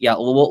and yeah,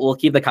 we'll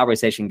keep the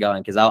conversation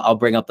going, because I'll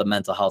bring up the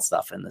mental health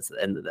stuff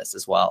into this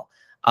as well.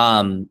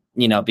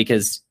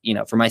 Because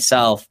for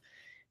myself,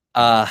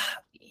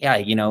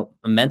 yeah,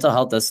 mental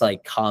health does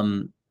like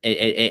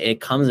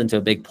it comes into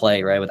a big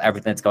play, right, with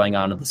everything that's going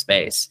on in the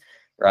space,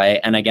 right?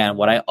 And again,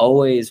 what I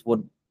always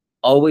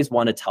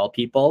want to tell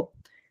people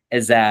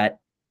is that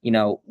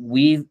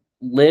we've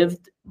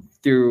lived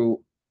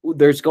through,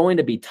 there's going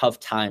to be tough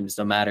times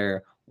no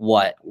matter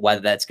what,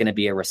 whether that's going to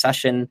be a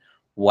recession,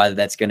 whether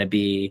that's going to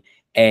be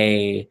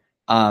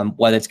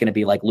whether it's going to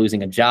be like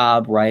losing a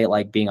job, right,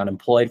 like being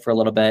unemployed for a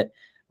little bit,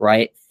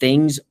 right?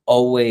 Things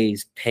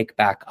always pick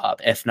back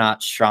up, if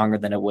not stronger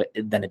than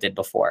it did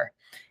before.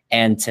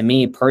 And to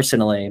me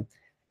personally,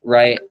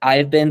 right,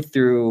 I've been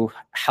through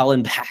hell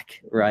and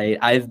back, right?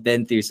 I've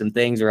been through some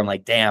things where I'm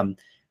like, damn,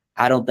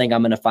 I don't think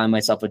I'm going to find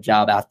myself a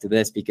job after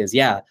this, because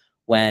yeah,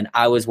 when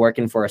I was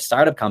working for a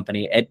startup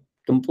company, it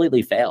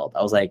completely failed.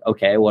 I was like,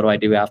 okay, what do I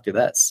do after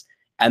this?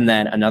 And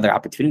then another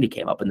opportunity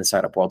came up in the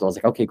startup world. I was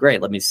like, okay,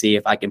 great. Let me see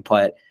if I can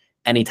put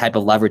any type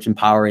of leverage and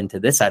power into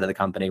this side of the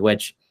company,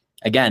 which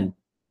again,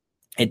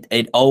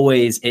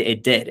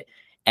 it did.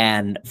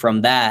 And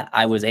from that,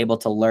 I was able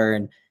to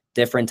learn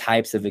different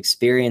types of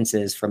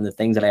experiences from the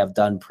things that I have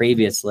done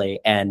previously,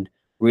 and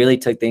really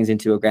took things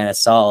into a grain of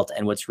salt.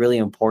 And what's really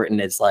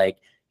important is like,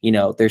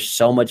 there's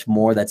so much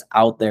more that's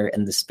out there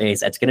in the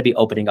space that's going to be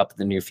opening up in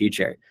the near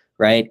future,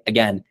 right?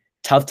 Again,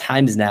 tough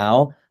times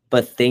now,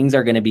 but things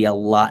are going to be a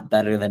lot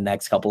better the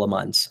next couple of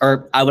months.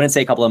 Or I wouldn't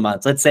say a couple of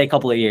months, let's say a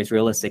couple of years,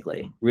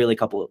 realistically, really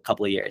couple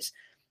of years.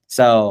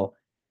 So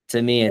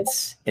to me,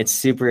 it's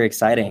super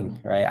exciting,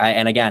 right?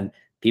 And again,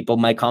 people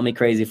might call me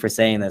crazy for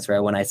saying this, right?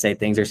 When I say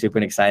things are super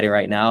exciting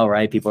right now,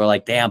 right? People are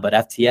like, damn, but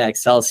FTX,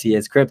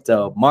 Celsius,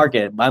 crypto,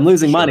 market, I'm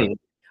losing money,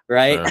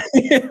 right?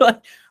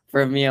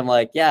 For me, I'm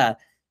like, yeah,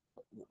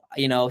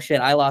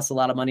 shit, I lost a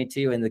lot of money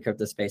too in the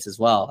crypto space as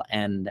well.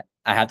 And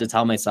I have to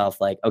tell myself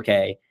like,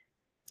 okay,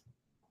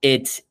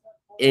 it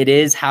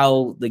is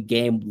how the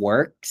game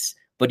works,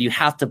 but you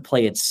have to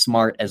play it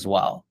smart as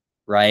well,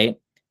 right?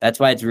 That's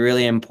why it's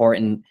really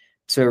important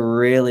to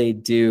really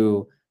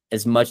do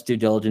as much due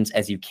diligence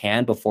as you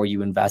can before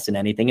you invest in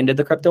anything into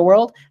the crypto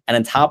world. And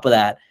on top of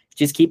that,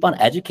 just keep on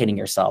educating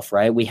yourself,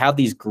 right? We have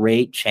these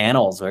great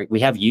channels, right?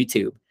 We have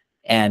YouTube,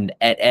 and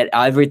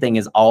everything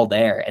is all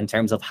there in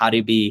terms of how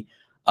to be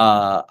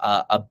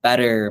a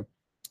better,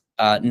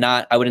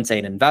 not, I wouldn't say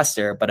an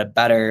investor, but a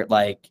better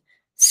like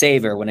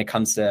saver when it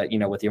comes to,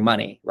 with your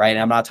money, right? And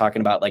I'm not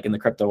talking about like in the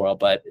crypto world,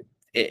 but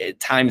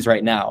times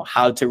right now,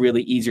 how to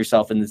really ease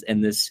yourself in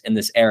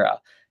this era.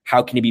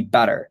 How can you be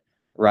better,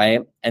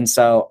 right? And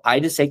so I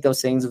just take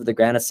those things with a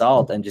grain of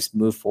salt and just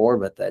move forward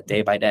with it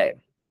day by day.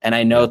 And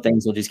I know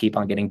things will just keep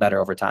on getting better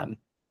over time.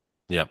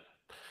 Yeah.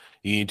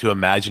 You need to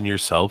imagine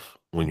yourself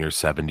when you're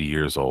 70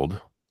 years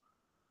old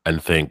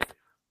and think,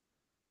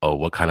 oh,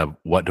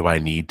 what do I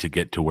need to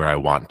get to where I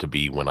want to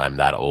be when I'm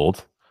that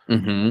old?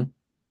 Mm-hmm.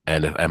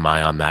 And am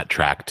I on that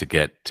track to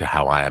get to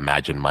how I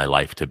imagine my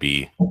life to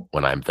be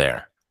when I'm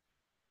there?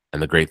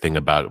 And the great thing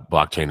about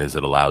blockchain is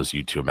it allows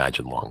you to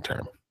imagine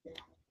long-term.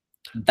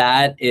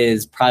 That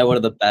is probably one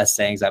of the best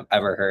things I've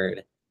ever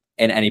heard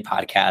in any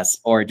podcast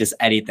or just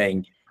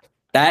anything.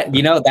 That,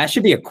 that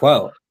should be a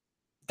quote.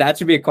 That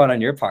should be a quote on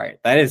your part.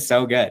 That is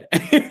so good.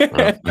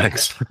 Well,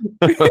 thanks.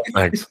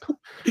 Thanks.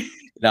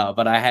 No,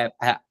 but I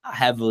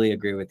heavily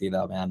agree with you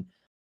though, man.